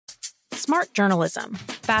Smart journalism.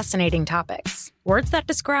 Fascinating topics. Words that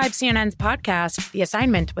describe CNN's podcast, The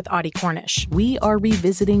Assignment with Audie Cornish. We are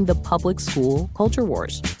revisiting the public school culture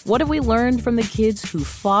wars. What have we learned from the kids who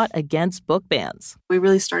fought against book bans? We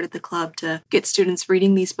really started the club to get students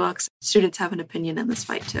reading these books. Students have an opinion in this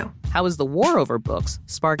fight, too. How has the war over books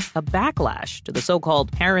sparked a backlash to the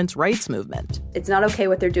so-called parents' rights movement? It's not okay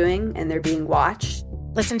what they're doing, and they're being watched.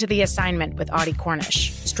 Listen to The Assignment with Audie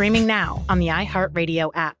Cornish, streaming now on the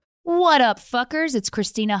iHeartRadio app. What up, fuckers? It's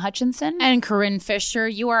Christina Hutchinson. And Corinne Fisher.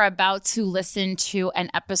 You are about to listen to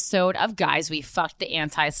an episode of Guys We Fucked, the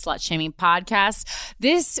anti-slut-shaming podcast.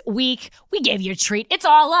 This week, we gave you a treat. It's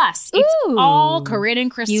all us. It's all Corinne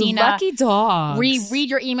and Christina. You lucky dogs. We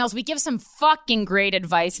read your emails. We give some fucking great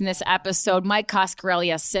advice in this episode. Mike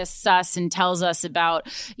Coscarelli assists us and tells us about,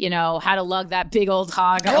 how to lug that big old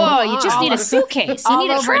hog. Oh, you just need a suitcase. You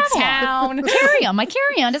need all a over travel. town. Carry-on. My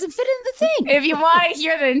carry-on doesn't fit in the thing. If you want to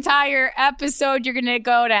hear the entire episode, you're going to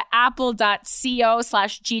go to apple.co/GWF,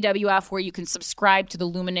 where you can subscribe to the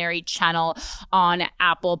Luminary channel on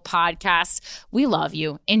Apple Podcasts. We love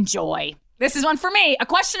you. Enjoy. This is one for me. A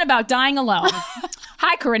question about dying alone.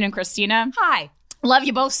 Hi, Corinne and Christina. Hi. Love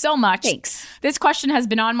you both so much. Thanks. This question has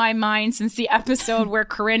been on my mind since the episode where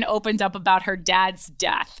Corinne opened up about her dad's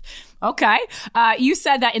death. Okay. You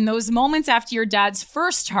said that in those moments after your dad's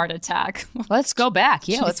first heart attack. Let's go back.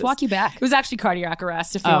 Yeah, Jesus. let's walk you back. It was actually cardiac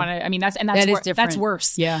arrest, if you want to. I mean, that's That is different. That's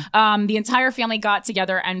worse. Yeah. The entire family got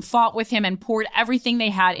together and fought with him and poured everything they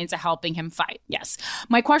had into helping him fight. Yes.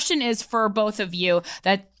 My question is for both of you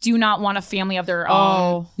that do not want a family of their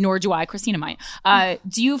own, nor do I. Christina might.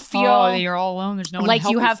 Do you feel you're all alone? There's no one like to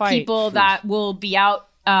help you have fight. people that will be out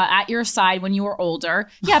at your side when you are older?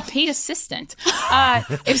 Yeah, paid assistant.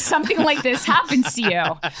 If something like this happens to you.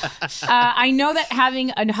 I know that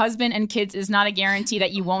having a husband and kids is not a guarantee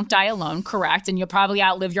that you won't die alone, correct? And you'll probably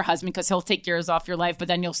outlive your husband because he'll take years off your life, but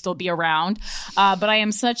then you'll still be around. But I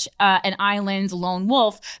am such an island lone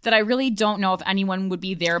wolf that I really don't know if anyone would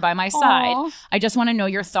be there by my side. I just want to know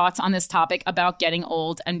your thoughts on this topic about getting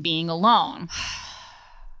old and being alone.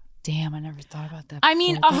 Damn, I never thought about that. I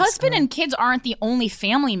mean, a husband and kids aren't the only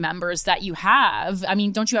family members that you have. I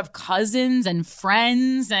mean, don't you have cousins and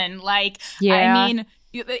friends and I mean,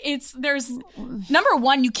 there's number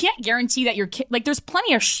one, you can't guarantee that your kid, there's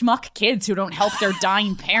plenty of schmuck kids who don't help their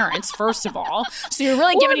dying parents, first of all. So you're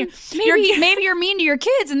really giving maybe you're mean to your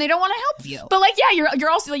kids and they don't want to help you. But you're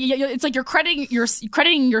also it's like you're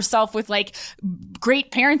crediting yourself with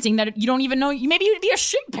great parenting that you don't even know. Maybe you'd be a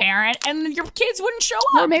shit parent and your kids wouldn't show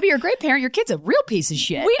up. Or maybe you're a great parent, your kid's a real piece of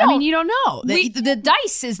shit. You don't know. The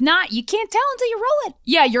dice is not, you can't tell until you roll it.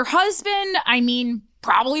 Yeah, your husband,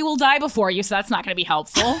 probably will die before you, so that's not going to be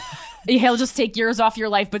helpful. He'll just take years off your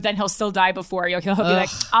life, but then he'll still die before you. He'll be like,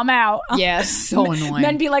 I'm out. Yeah, so annoying.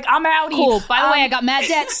 Then be like, I'm out. Cool. By the way, I got mad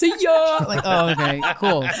debt. See ya. Okay,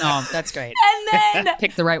 cool. Oh, that's great. And then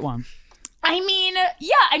pick the right one.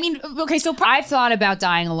 Okay, so I've thought about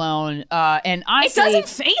dying alone, and honestly, it doesn't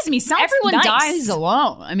faze me. Sounds everyone nice. dies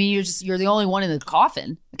alone. I mean, you're the only one in the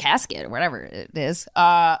coffin, the casket, or whatever it is.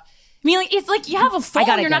 It's like you have a phone.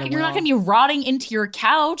 You're not going to be rotting into your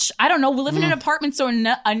couch. I don't know. We live in an apartment, so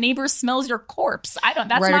a neighbor smells your corpse. That's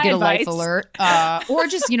my get advice. A life alert, or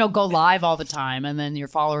just go live all the time, and then your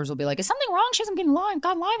followers will be like, "Is something wrong? She hasn't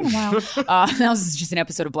gone live in a while." That was just an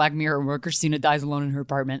episode of Black Mirror where Christina dies alone in her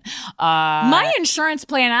apartment. My insurance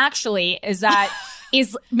plan actually is that.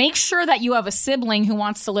 Is make sure that you have a sibling who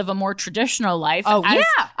wants to live a more traditional life.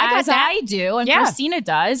 I do, and Christina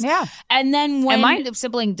does. Yeah, and then when my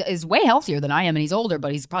sibling is way healthier than I am, and he's older,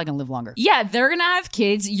 but he's probably gonna live longer. Yeah, they're gonna have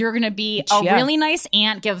kids. You're gonna be a really nice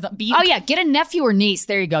aunt. Get a nephew or niece.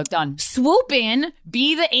 There you go, done. Swoop in,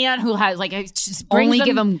 be the aunt who has just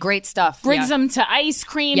give them great stuff. Brings them to ice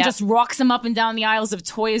cream. Yep. Just walks them up and down the aisles of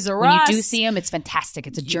Toys R Us. When you do see them, it's fantastic.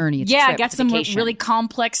 It's a journey. It's a trip. Get some really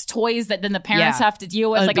complex toys that then the parents have to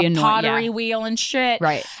deal with, like a pottery wheel and shit,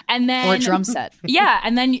 right? And then or a drum set,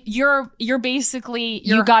 and then you're basically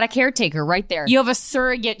you got a caretaker right there. You have a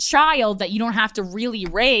surrogate child that you don't have to really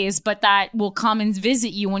raise, but that will come and visit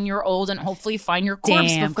you when you're old and hopefully find your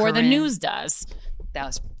corpse before the news does. That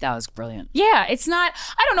was brilliant. Yeah, it's not.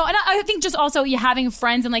 I don't know, and I think just also you having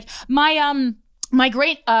friends and my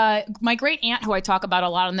great aunt, who I talk about a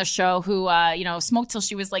lot on the show, who smoked till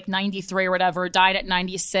she was 93 or whatever, died at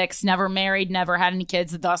 96, never married, never had any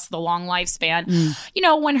kids, thus the long lifespan.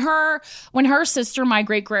 When her sister, my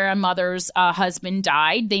great grandmother's husband,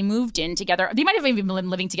 died, they moved in together. They might have even been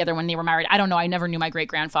living together when they were married. I don't know. I never knew my great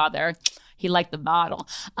grandfather. He liked the bottle.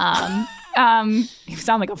 He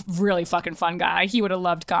sounded like a really fucking fun guy. He would have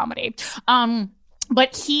loved comedy.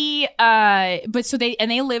 But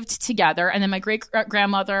they lived together, and then my great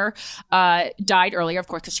grandmother died earlier, of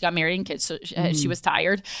course, because she got married and kids, so she was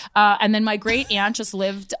tired. And then my great aunt just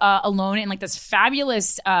lived alone in like this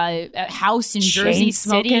fabulous house in Jersey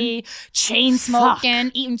City, chain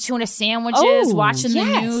smoking, eating tuna sandwiches, watching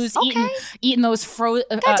the news, eating those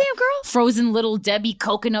frozen little Debbie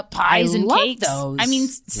coconut pies and cakes. Those. I mean,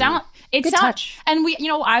 Good touch. And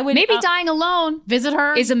I would Maybe dying alone visit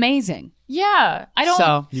her is amazing. Yeah, I don't.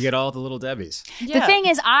 So you get all the little Debbies. The thing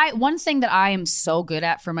is, one thing that I am so good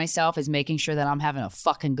at for myself is making sure that I'm having a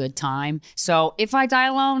fucking good time. So if I die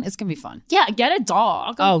alone, it's gonna be fun. Yeah, get a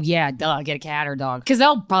dog. Oh yeah, duh. Get a cat or a dog. Because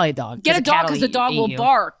they'll probably a dog. Get a dog because the dog will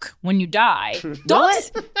bark when you die.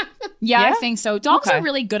 Dogs. Yeah, I think so. Dogs are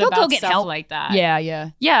really good about stuff like that.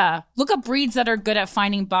 Yeah. Look up breeds that are good at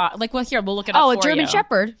finding we'll look it up. Oh, a for German you.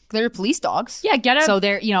 Shepherd. They're police dogs. Yeah, get it. So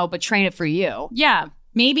they're but train it for you. Yeah.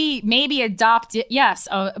 Maybe adopt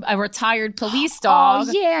a retired police dog.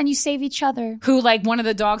 Oh yeah, and you save each other. Who like one of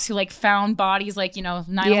the dogs who like found bodies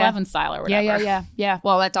 9/11 style or whatever. Yeah.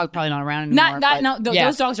 Well, that dog's probably not around anymore.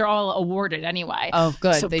 Those dogs are all awarded anyway. Oh,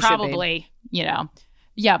 good. So they probably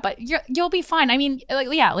yeah, but you'll be fine. I mean,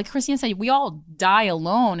 like Christina said, we all die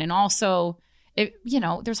alone, and also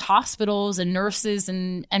there's hospitals and nurses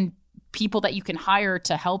and people that you can hire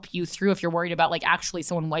to help you through if you're worried about like actually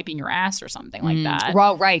someone wiping your ass or something like that.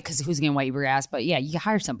 Well, right, because who's going to wipe your ass? But yeah, you can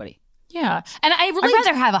hire somebody. Yeah. And I'd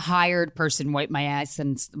rather have a hired person wipe my ass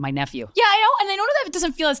than my nephew. Yeah, I know. And I know that it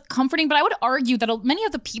doesn't feel as comforting, but I would argue that many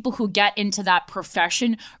of the people who get into that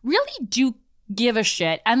profession really do give a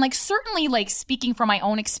shit. And like certainly like speaking from my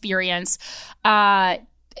own experience, I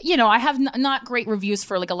have not great reviews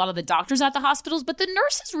for like a lot of the doctors at the hospitals, but the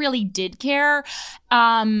nurses really did care,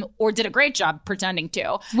 or did a great job pretending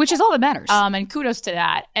to, which is all that matters. And kudos to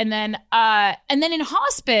that. And then in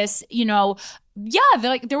hospice,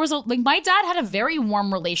 there was my dad had a very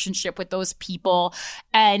warm relationship with those people,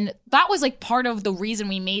 and that was like part of the reason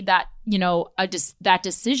we made that that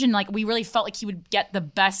decision. Like we really felt like he would get the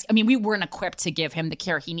best. I mean, we weren't equipped to give him the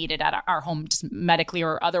care he needed at our home, just medically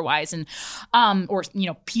or otherwise, and or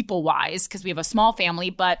people wise, because we have a small family.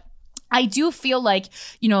 But I do feel like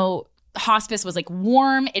hospice was like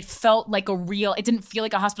warm. It felt like it didn't feel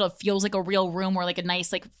like a hospital. It feels like a real room, or like a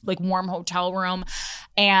nice like warm hotel room.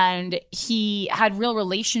 And he had real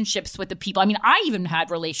relationships with the people. I mean, I even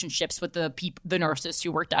had relationships with the nurses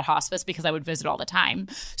who worked at hospice because I would visit all the time.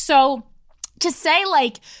 So to say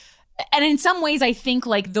like, and in some ways I think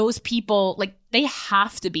like those people, like they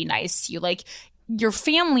have to be nice to you. Like your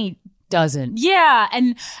family doesn't. Yeah.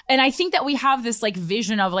 And I think that we have this like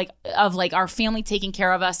vision of our family taking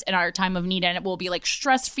care of us in our time of need, and it will be like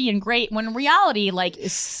stress free and great, when in reality, like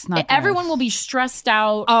it's not everyone will be stressed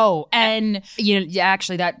out. Oh, and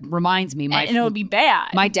actually that reminds me, and it'll be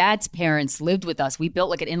bad. My dad's parents lived with us. We built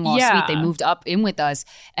like an in-law suite. They moved up in with us,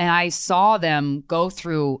 and I saw them go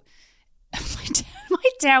through my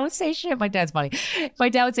dad would say shit. My dad's funny. My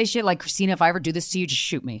dad would say shit like, Christina, if I ever do this to you, just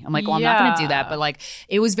shoot me. I'm like, well, I'm not going to do that. But like,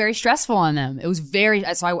 it was very stressful on them. It was very,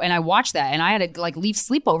 I watched that, and I had to like leave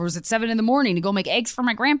sleepovers at 7 a.m. to go make eggs for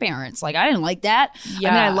my grandparents. Like, I didn't like that.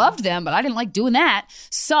 Yeah. I mean, I loved them, but I didn't like doing that.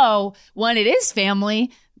 So when it is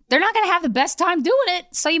family, they're not going to have the best time doing it.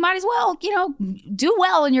 So you might as well, do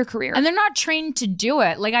well in your career. And they're not trained to do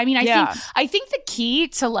it. Like, I mean, I think the key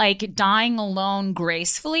to like dying alone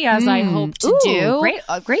gracefully, as I hope to do.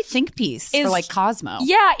 A great think piece for like Cosmo.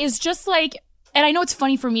 Yeah, is just like, and I know it's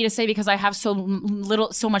funny for me to say because I have so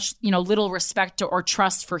much, little respect or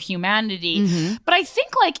trust for humanity. But I think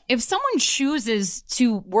like if someone chooses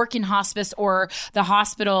to work in hospice or the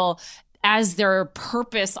hospital as their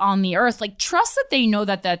purpose on the earth, like trust that they know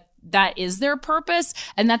that is their purpose,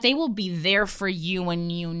 and that they will be there for you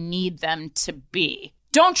when you need them to be.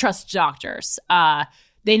 Don't trust doctors.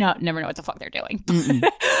 They never know what the fuck they're doing.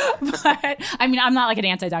 But I mean, I'm not like an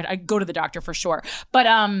anti-doctor. I go to the doctor for sure. But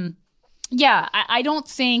I don't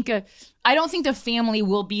think the family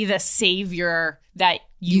will be the savior that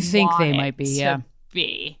you think they want might be.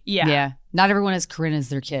 Be. Yeah. Not everyone has Corinne as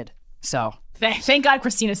their kid. So thank God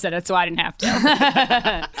Christina said it, so I didn't have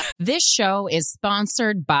to. This show is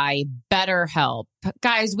sponsored by BetterHelp.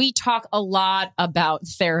 Guys, we talk a lot about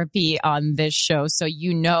therapy on this show, so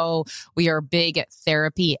we are big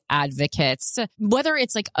therapy advocates. Whether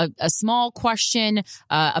it's like a small question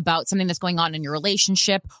about something that's going on in your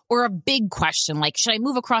relationship, or a big question like, should I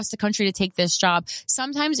move across the country to take this job?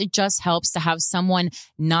 Sometimes it just helps to have someone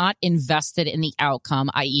not invested in the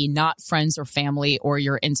outcome, i.e. not friends or family or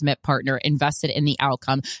your intimate partner invested in the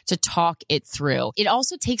outcome, to talk it through. It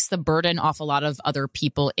also takes the burden off a lot of other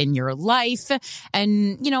people in your life.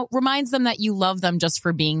 and, reminds them that you love them just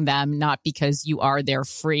for being them, not because you are their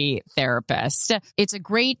free therapist. It's a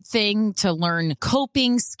great thing to learn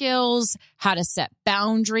coping skills, how to set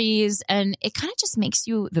boundaries, and it kind of just makes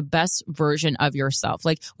you the best version of yourself.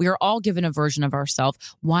 Like, we are all given a version of ourselves.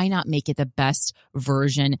 Why not make it the best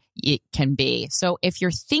version it can be? So if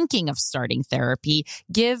you're thinking of starting therapy,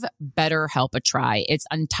 give BetterHelp a try. It's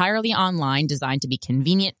entirely online, designed to be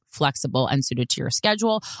convenient, flexible, and suited to your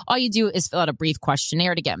schedule. All you do is fill out a brief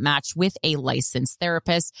questionnaire to get matched with a licensed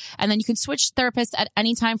therapist. And then you can switch therapists at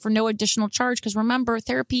any time for no additional charge. Because remember,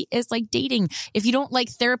 therapy is like dating. If you don't like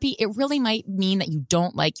therapy, it really might mean that you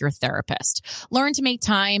don't like your therapist. Learn to make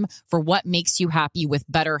time for what makes you happy with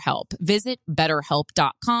BetterHelp. Visit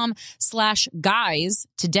BetterHelp.com/guys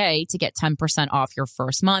today to get 10% off your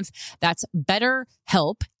first month. That's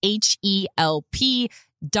BetterHelp, HELP.com/guys.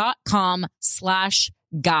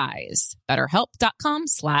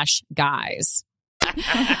 BetterHelp.com/guys.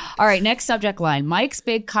 All right, next subject line. Mike's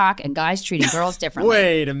big cock and guys treating girls differently.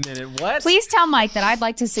 Wait a minute, what? Please tell Mike that I'd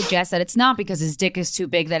like to suggest that it's not because his dick is too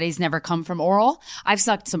big that he's never come from oral. I've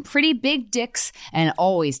sucked some pretty big dicks and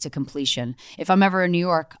always to completion. If I'm ever in New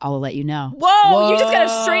York, I will let you know. Whoa. You just got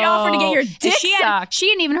a straight offer to get your dick sucked. She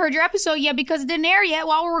hadn't even heard your episode yet because it didn't air yet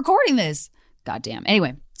while we're recording this. Goddamn.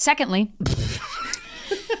 Anyway, secondly...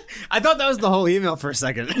 I thought that was the whole email for a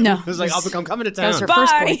second. No. It was like, I'm coming to town. That was her Bye.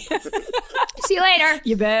 first point. See you later.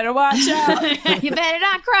 You better watch out. You better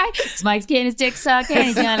not cry. It's Mike's getting his dick sucked and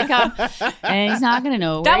he's gonna come. And he's not gonna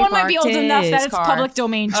know That where one might be old enough that it's car. public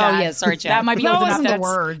domain, Chad. Oh, yeah, sorry, Chad. That might be old enough wasn't that the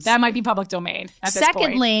words. that might be public domain at this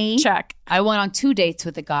Secondly, point. Check. I went on 2 dates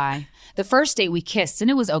with a guy. The first date we kissed and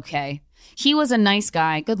it was okay. He was a nice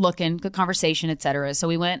guy, good looking, good conversation, etc. So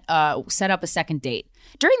we went, set up a second date.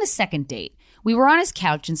 During the second date, we were on his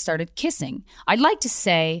couch and started kissing. I'd like to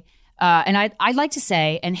say, and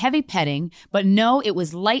heavy petting, but no, it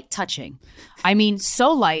was light touching. I mean,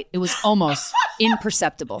 so light, it was almost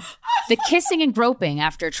imperceptible. The kissing and groping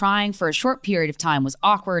after trying for a short period of time was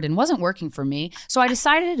awkward and wasn't working for me, so I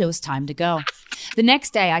decided it was time to go. The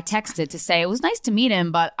next day, I texted to say it was nice to meet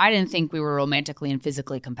him, but I didn't think we were romantically and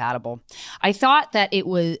physically compatible. I thought that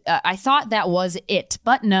was it,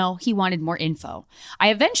 but no, he wanted more info. I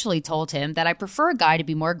eventually told him that I prefer a guy to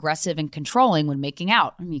be more aggressive and controlling when making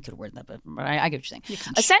out. I mean, you could word that, but I get what you're saying.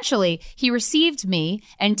 Essentially, he received me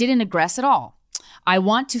and didn't aggress at all. I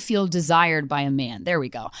want to feel desired by a man. There we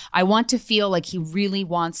go. I want to feel like he really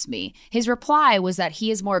wants me. His reply was that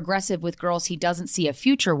he is more aggressive with girls he doesn't see a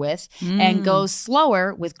future with and goes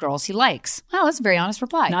slower with girls he likes. Oh, that's a very honest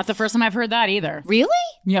reply. Not the first time I've heard that either. Really?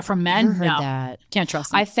 Yeah, from men? Never heard that. Can't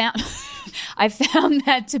trust them. I found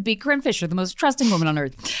that to be Corinne Fisher, the most trusting woman on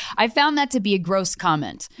earth. I found that to be a gross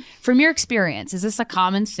comment. From your experience, is this a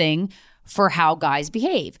common thing for how guys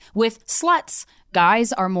behave? With sluts,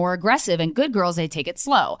 guys are more aggressive and good girls, they take it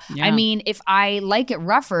slow. Yeah. I mean, if I like it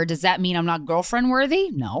rougher, does that mean I'm not girlfriend worthy?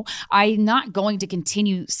 No. I'm not going to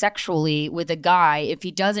continue sexually with a guy if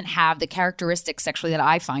he doesn't have the characteristics sexually that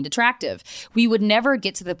I find attractive. We would never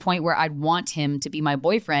get to the point where I'd want him to be my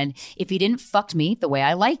boyfriend if he didn't fuck me the way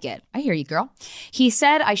I like it. I hear you, girl. He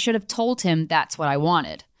said I should have told him that's what I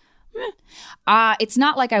wanted. It's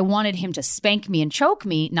not like I wanted him to spank me and choke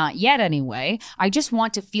me, not yet anyway. I just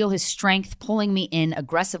want to feel his strength pulling me in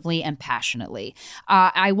aggressively and passionately.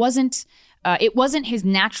 It wasn't his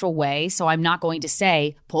natural way, so I'm not going to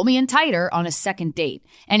say, pull me in tighter on a second date.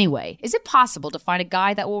 Anyway, is it possible to find a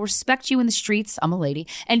guy that will respect you in the streets, I'm a lady,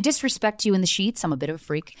 and disrespect you in the sheets, I'm a bit of a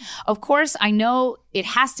freak? Of course, I know it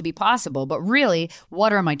has to be possible, but really,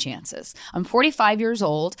 what are my chances? I'm 45 years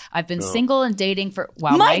old. I've been single and dating for...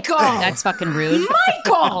 Wow, Michael! Mike, that's fucking rude.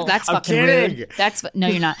 Michael! That's fucking rude. No,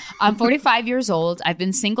 you're not. I'm 45 years old. I've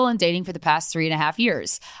been single and dating for the past 3.5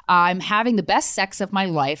 years. I'm having the best sex of my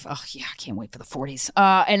life. Oh, yeah, I can't wait for the 40s.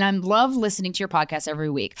 And I love listening to your podcast every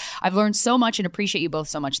week. I've learned so much and appreciate you both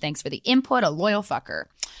so much. Thanks for the input. A loyal fucker.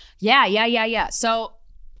 Yeah. So,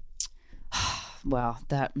 well,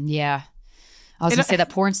 yeah. I was going to say that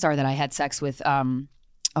porn star that I had sex with, that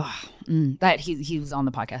he was on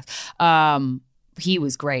the podcast. He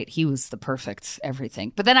was great. He was the perfect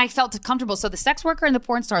everything. But then I felt comfortable. So the sex worker and the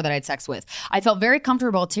porn star that I had sex with, I felt very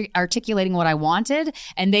comfortable articulating what I wanted,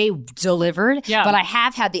 and they delivered. Yeah. But I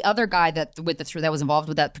have had the other guy that was involved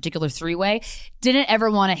with that particular three-way didn't ever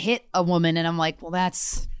want to hit a woman, and I'm like, well,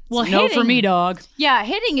 that's... Well, no hitting, for me, dog. Yeah,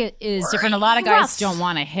 hitting it is different. A lot of guys don't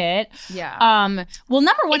want to hit. Yeah. Well,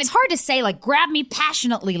 number one, it's hard to say, like, grab me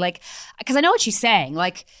passionately, like, because I know what she's saying.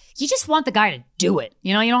 Like, you just want the guy to do it.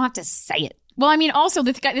 You know, you don't have to say it. Well, I mean, also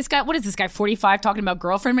this guy, what is this guy, 45, talking about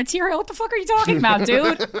girlfriend material? What the fuck are you talking about,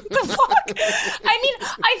 dude? What the fuck? I mean,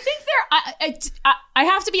 I think I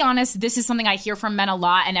have to be honest, this is something I hear from men a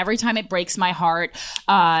lot, and every time it breaks my heart,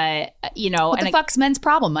 you know. What the fuck's men's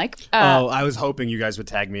problem, Mike? I was hoping you guys would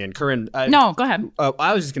tag me in. Corinne. No, go ahead.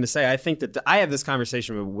 I was just going to say, I think that I have this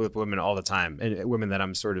conversation with women all the time, and women that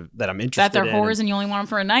I'm interested That they're in. whores and you only want them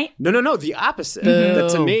for a night? No, the opposite. That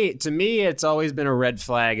to me, it's always been a red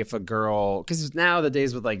flag if a girl, because now the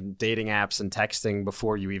days with like dating apps and texting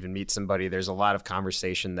before you even meet somebody, there's a lot of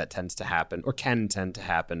conversation that tends to happen or can tend to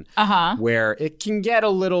happen where it can get a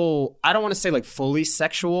little, I don't want to say like fully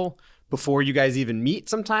sexual before you guys even meet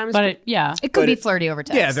sometimes. But it could be flirty over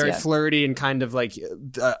text. Yeah, very flirty and kind of like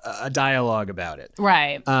a dialogue about it.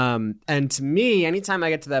 Right. And to me, anytime I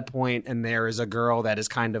get to that point and there is a girl that is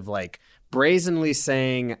kind of like brazenly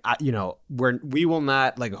saying, you know, we will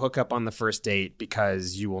not like hook up on the first date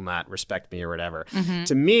because you will not respect me or whatever. Mm-hmm.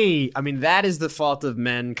 To me, I mean, that is the fault of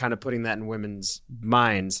men kind of putting that in women's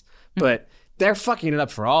minds. But they're fucking it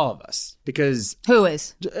up for all of us because who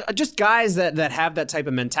is just guys that have that type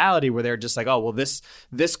of mentality where they're just like, oh, well,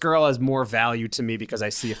 this girl has more value to me because I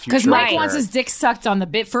see a future. Because Mike wants his dick sucked on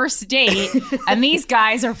the first date, and these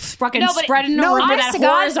guys are fucking spreading the rumor that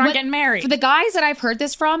whores aren't getting married. For the guys that I've heard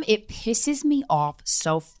this from, it pisses me off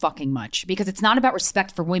so fucking much because it's not about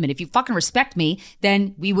respect for women. If you fucking respect me,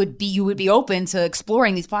 then you would be open to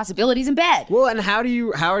exploring these possibilities in bed. Well, and how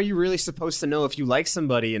are you really supposed to know if you like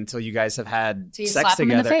somebody until you guys have had sex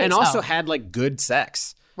together and also had like good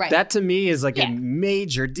sex? Right. That to me is like a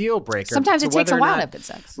major deal breaker. Sometimes it takes a while to have good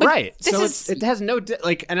sex. Right. So it has no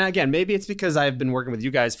like, and again, maybe it's because I've been working with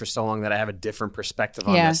you guys for so long that I have a different perspective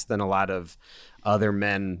on this than a lot of other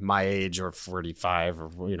men my age or 45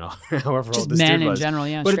 or, you know, however old this dude was. Men in general,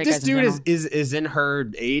 yeah. But if this dude is in her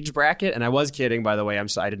age bracket, and I was kidding, by the way,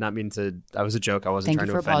 I did not mean to, that was a joke. I wasn't trying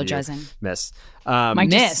to offend apologizing. You, miss.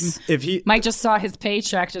 Mike just saw his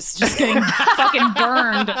paycheck just getting fucking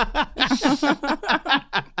burned.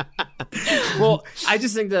 Well, I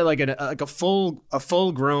just think that like a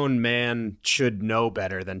full grown man should know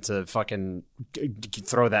better than to fucking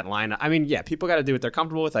throw that line. I mean, yeah, people got to do what they're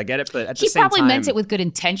comfortable with. I get it, but at the same time, he probably meant it with good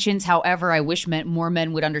intentions. However, I wish more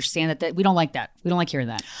men would understand that we don't like that. We don't like hearing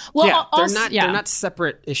that. Well, yeah, they're not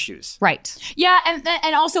separate issues, right? Yeah,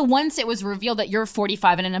 and also once it was revealed that you're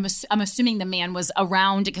 45, and I'm assuming the man was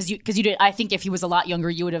around because you did. I think if he was a lot younger,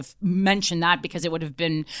 you would have mentioned that because it would have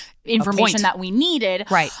been information that we needed,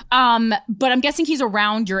 right? But I'm guessing he's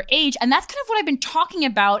around your age, and that's kind of what I've been talking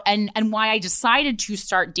about, and why I decided to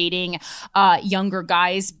start dating younger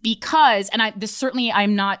guys because, and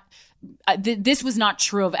I'm not. This was not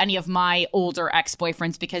true of any of my older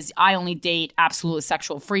ex-boyfriends because I only date absolute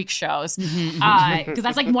sexual freak shows. Because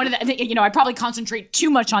that's like one of the, you know, I probably concentrate too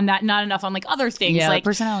much on that, not enough on like other things, like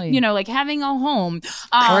personality, you know, like having a home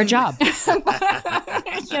or a job,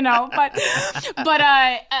 you know. But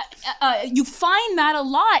you find that a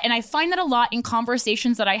lot, and I find that a lot in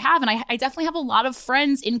conversations that I have, and I definitely have a lot of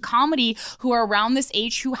friends in comedy who are around this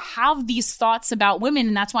age who have these thoughts about women,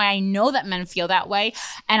 and that's why I know that men feel that way,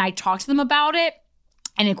 and I talk to them about it.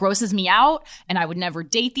 And it grosses me out, and I would never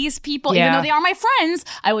date these people. Even though they are my friends,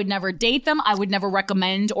 I would never date them. I would never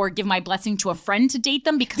recommend or give my blessing to a friend to date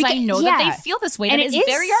them because I know that they feel this way. And it is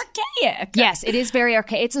very archaic. Yes, it is very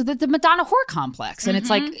archaic. It's the Madonna whore complex. And it's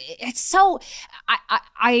like, it's so,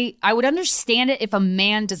 I would understand it if a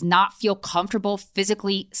man does not feel comfortable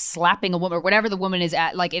physically slapping a woman or whatever the woman is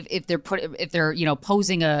at. Like if they're, you know,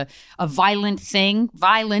 posing a violent thing,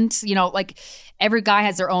 you know, like every guy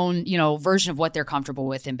has their own, you know, version of what they're comfortable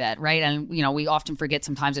with in bed, right? And, you know, we often forget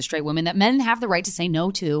sometimes as straight women that men have the right to say no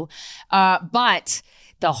to. But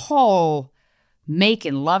the whole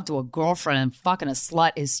making love to a girlfriend and fucking a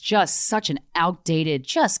slut is just such an outdated,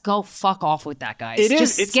 just go fuck off with that, guys.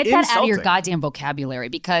 Just get that out of your goddamn vocabulary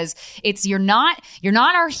because you're not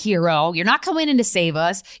our hero. You're not coming in to save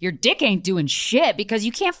us. Your dick ain't doing shit because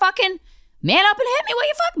you can't fucking man up and hit me while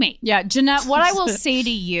you fuck me. Yeah, Jeanette, what I will say to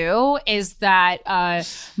you is that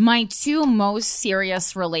my two most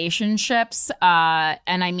serious relationships, and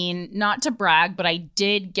I mean, not to brag, but I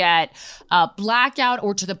did get blackout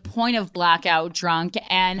or to the point of blackout drunk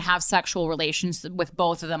and have sexual relations with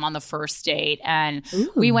both of them on the first date. And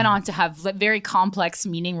we went on to have very complex,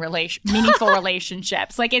 meaningful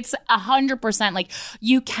relationships. Like it's 100% like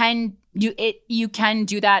you can You can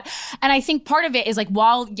do that. And I think part of it is like,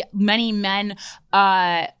 while many men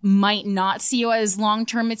might not see you as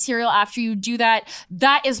long-term material after you do that,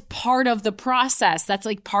 that is part of the process. That's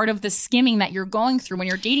like part of the skimming that you're going through when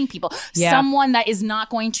you're dating people. Yeah. Someone that is not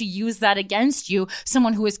going to use that against you,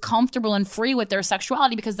 someone who is comfortable and free with their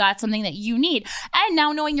sexuality, because that's something that you need. And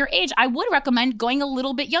now, knowing your age, I would recommend going a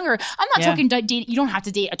little bit younger. I'm not talking date. You don't have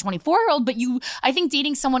to date a 24-year-old, but I think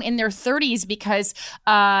dating someone in their 30s, because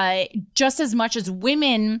just as much as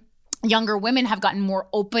younger women have gotten more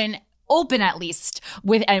open at least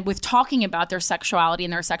with talking about their sexuality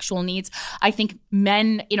and their sexual needs, I think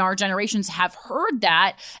men in our generations have heard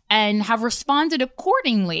that and have responded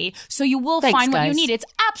accordingly. So you will find what you need. It's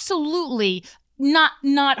absolutely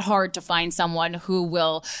not hard to find someone who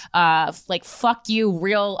will like fuck you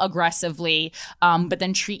real aggressively, but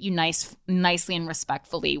then treat you nicely and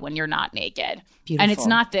respectfully when you're not naked. Beautiful. And it's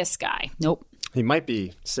not this guy. Nope. He might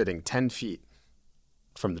be sitting 10 feet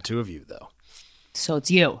from the two of you, though. So it's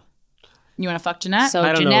you. You want to fuck Jeanette? So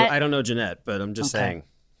I Jeanette, don't know Jeanette, but I'm just saying.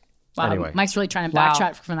 Wow, anyway. Mike's really trying to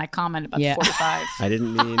backtrack from that comment about the 45. I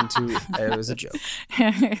didn't mean to. It was a joke.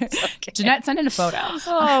 Jeanette, send in a photo.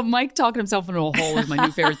 Oh, Mike talking himself into a hole is my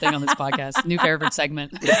new favorite thing on this podcast. New favorite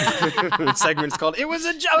segment. The segment's called "It Was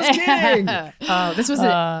a Joke." I was kidding. This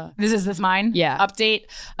was This is mine. Yeah. Update.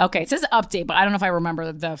 Okay, it says update, but I don't know if I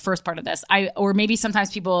remember the first part of this. Or maybe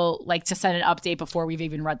sometimes people like to send an update before we've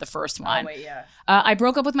even read the first one. Oh wait, yeah. I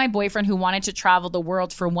broke up with my boyfriend who wanted to travel the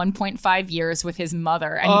world for 1.5 years with his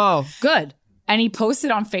mother. And good. And he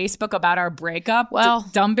posted on Facebook about our breakup. Well,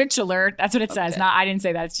 dumb bitch alert. That's what it says. I didn't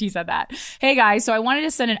say that. She said that. Hey guys, so I wanted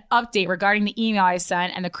to send an update regarding the email I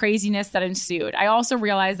sent and the craziness that ensued. I also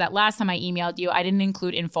realized that last time I emailed you, I didn't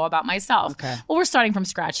include info about myself. Okay. Well, we're starting from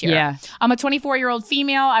scratch here. Yeah. I'm a 24-year-old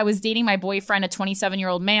female. I was dating my boyfriend, a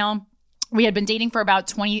 27-year-old male. We had been dating for about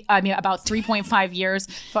 3.5 years.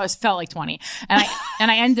 Felt like 20. And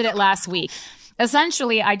I ended it last week.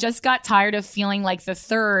 Essentially, I just got tired of feeling like the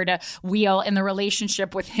third wheel in the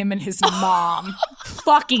relationship with him and his mom.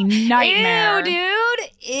 Fucking nightmare. Ew, dude.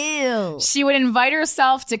 Ew. She would invite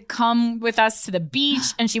herself to come with us to the beach,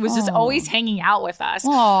 and she was just always hanging out with us.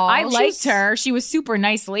 I liked her. She was a super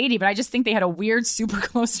nice lady, but I just think they had a weird, super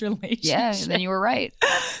close relationship. Yeah, then you were right.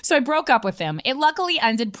 So I broke up with him. It luckily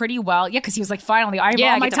ended pretty well. Yeah, because he was like, finally, I have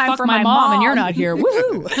all my time for my mom, and you're not here.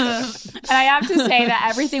 Woohoo. And I have to say that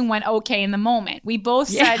everything went okay in the moment. We both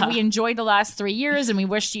said we enjoyed the last 3 years and we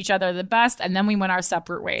wished each other the best, and then we went our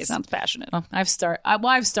separate ways. Sounds passionate. Well, I've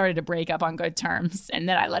started to break up on good terms, and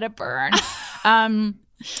then I let it burn.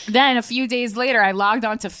 Then a few days later, I logged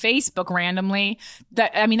onto Facebook randomly.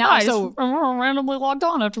 Randomly logged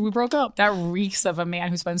on after we broke up. That reeks of a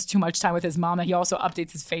man who spends too much time with his mom that he also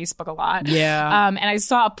updates his Facebook a lot. Yeah. And I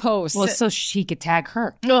saw a post. Well, so she could tag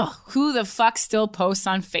her. Ugh, who the fuck still posts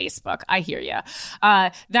on Facebook? I hear you.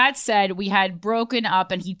 That said, we had broken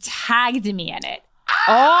up and he tagged me in it.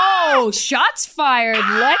 Oh, shots fired.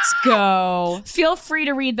 Let's go. Feel free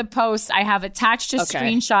to read the post. I have attached a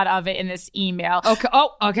screenshot of it in this email. Okay.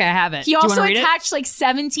 Oh, okay. I have it. He also attached like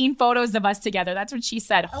 17 photos of us together. That's what she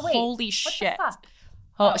said. Oh, wait. Holy shit.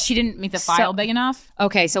 Oh, she didn't make the file big enough?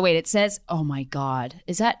 Okay, so wait, it says, oh my God.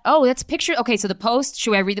 Is that, that's a picture. Okay, so the post,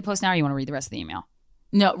 should I read the post now or you want to read the rest of the email?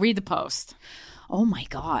 No, read the post. Oh my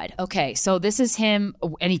God. Okay, so this is him,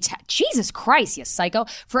 and Jesus Christ, you psycho.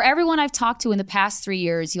 For everyone I've talked to in the past 3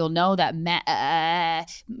 years, you'll know that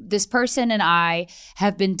this person and I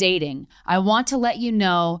have been dating. I want to let you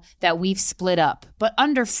know that we've split up, but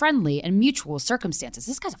under friendly and mutual circumstances.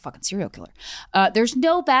 This guy's a fucking serial killer. There's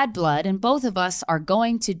no bad blood, and both of us are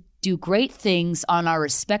going to do great things on our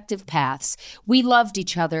respective paths. We loved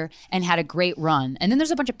each other and had a great run. And then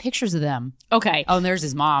there's a bunch of pictures of them. Okay. Oh, and there's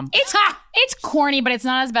his mom. It's corny, but it's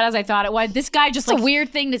not as bad as I thought it was. This guy just it's a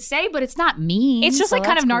weird thing to say, but it's not mean. It's just like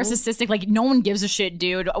kind of narcissistic. Like no one gives a shit,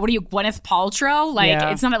 dude. What are you, Gwyneth Paltrow? Like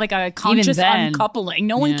it's not like a conscious uncoupling.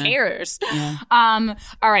 No one cares. Yeah.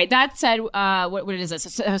 All right. That said, what is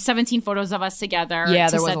this? 17 photos of us together. Yeah,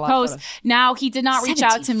 there was a lot of photos. Now he did not reach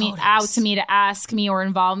out to me to ask me or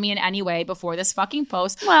involve me in any way before this fucking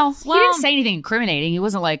post. Well, he didn't say anything incriminating. He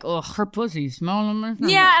wasn't like, oh, her pussy smelling.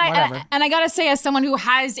 Yeah, and I gotta say, as someone who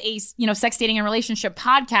has a sex dating and relationship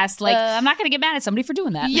podcast, like I'm not gonna get mad at somebody for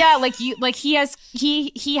doing that. Yeah, he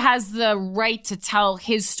has the right to tell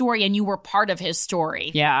his story, and you were part of his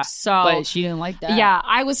story. Yeah, so but she didn't like that. Yeah,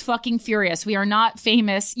 I was fucking furious. We are not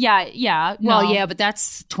famous. Yeah. Well, yeah, but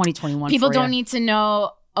that's 2021. People don't need to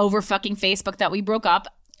know over fucking Facebook that we broke up.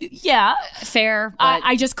 Yeah. Fair.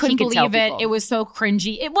 I just couldn't he can tell believe it. people. It was so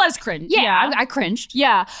cringy. It was cringe. Yeah. I cringed.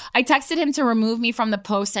 Yeah. I texted him to remove me from the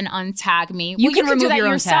post and untag me. You can remove do that your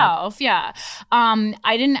own yourself. Yeah.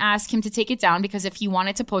 I didn't ask him to take it down because if he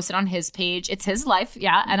wanted to post it on his page, it's his life.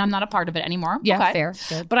 Yeah. And I'm not a part of it anymore. Yeah, okay. fair.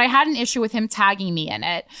 Good. But I had an issue with him tagging me in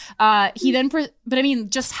it. He then, but I mean,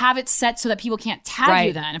 just have it set so that people can't tag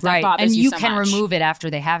you then if that bothers and you so can much. remove it after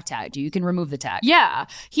they have tagged you. You can remove the tag. Yeah.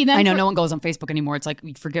 He then I know no one goes on Facebook anymore. It's like,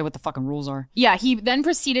 we forget what the fucking rules are. Yeah, he then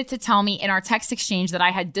proceeded to tell me in our text exchange that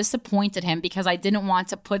I had disappointed him because I didn't want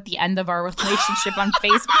to put the end of our relationship on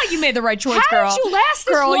Facebook. You made the right choice, girl. How did you last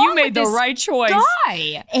this Girl, long you made with the this right choice. guy?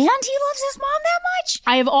 And he loves his mom that much?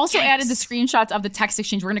 I have also added the screenshots of the text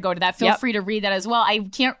exchange. We're going to go to that. Feel Yep. free to read that as well. I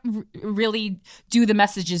can't really do the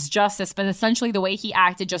messages justice, but essentially the way he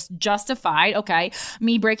acted just justified, okay,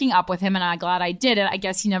 me breaking up with him, and I'm glad I did it. I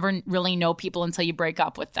guess you never really know people until you break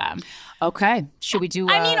up with them. Okay. Should we do...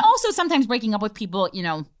 I mean, also sometimes breaking up with people,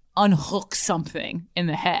 unhook something in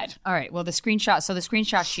the head. All right. Well, the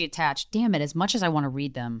screenshots she attached, damn it, as much as I want to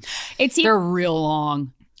read them, They're they're real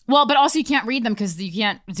long. Well, but also you can't read them because you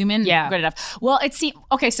can't zoom in Yeah. good enough. Well, it seemed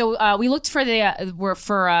okay. So we looked for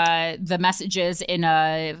the messages in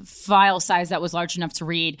a file size that was large enough to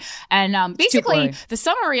read, and basically blurry. the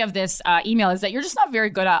summary of this email is that you're just not very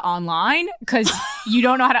good at online because you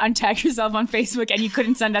don't know how to untag yourself on Facebook, and you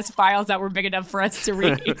couldn't send us files that were big enough for us to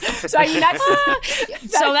read. So I mean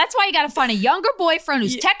That's why you got to find a younger boyfriend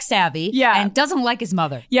who's tech savvy and doesn't like his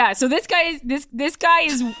mother. yeah. So this guy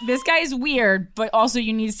is weird, but also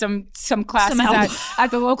you need some classes at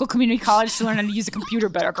the local community college to learn how to use a computer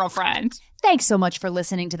better, girlfriend. Thanks so much for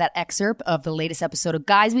listening to that excerpt of the latest episode of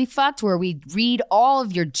Guys We Fucked, where we read all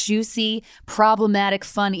of your juicy, problematic,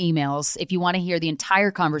 fun emails. If you want to hear the entire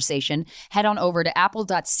conversation, head on over to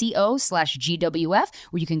apple.co/GWF,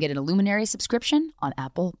 where you can get an Luminary subscription on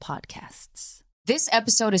Apple Podcasts. This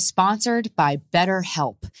episode is sponsored by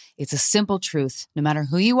BetterHelp. It's a simple truth. No matter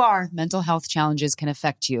who you are, mental health challenges can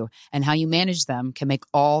affect you, and how you manage them can make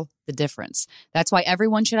all the difference. That's why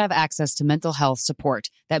everyone should have access to mental health support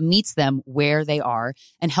that meets them where they are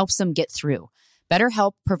and helps them get through.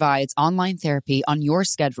 BetterHelp provides online therapy on your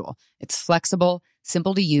schedule. It's flexible,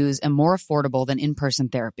 simple to use, and more affordable than in-person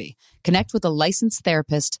therapy. Connect with a licensed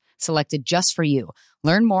therapist selected just for you.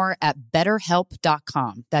 Learn more at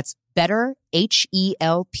BetterHelp.com. That's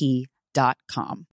BetterHelp.com.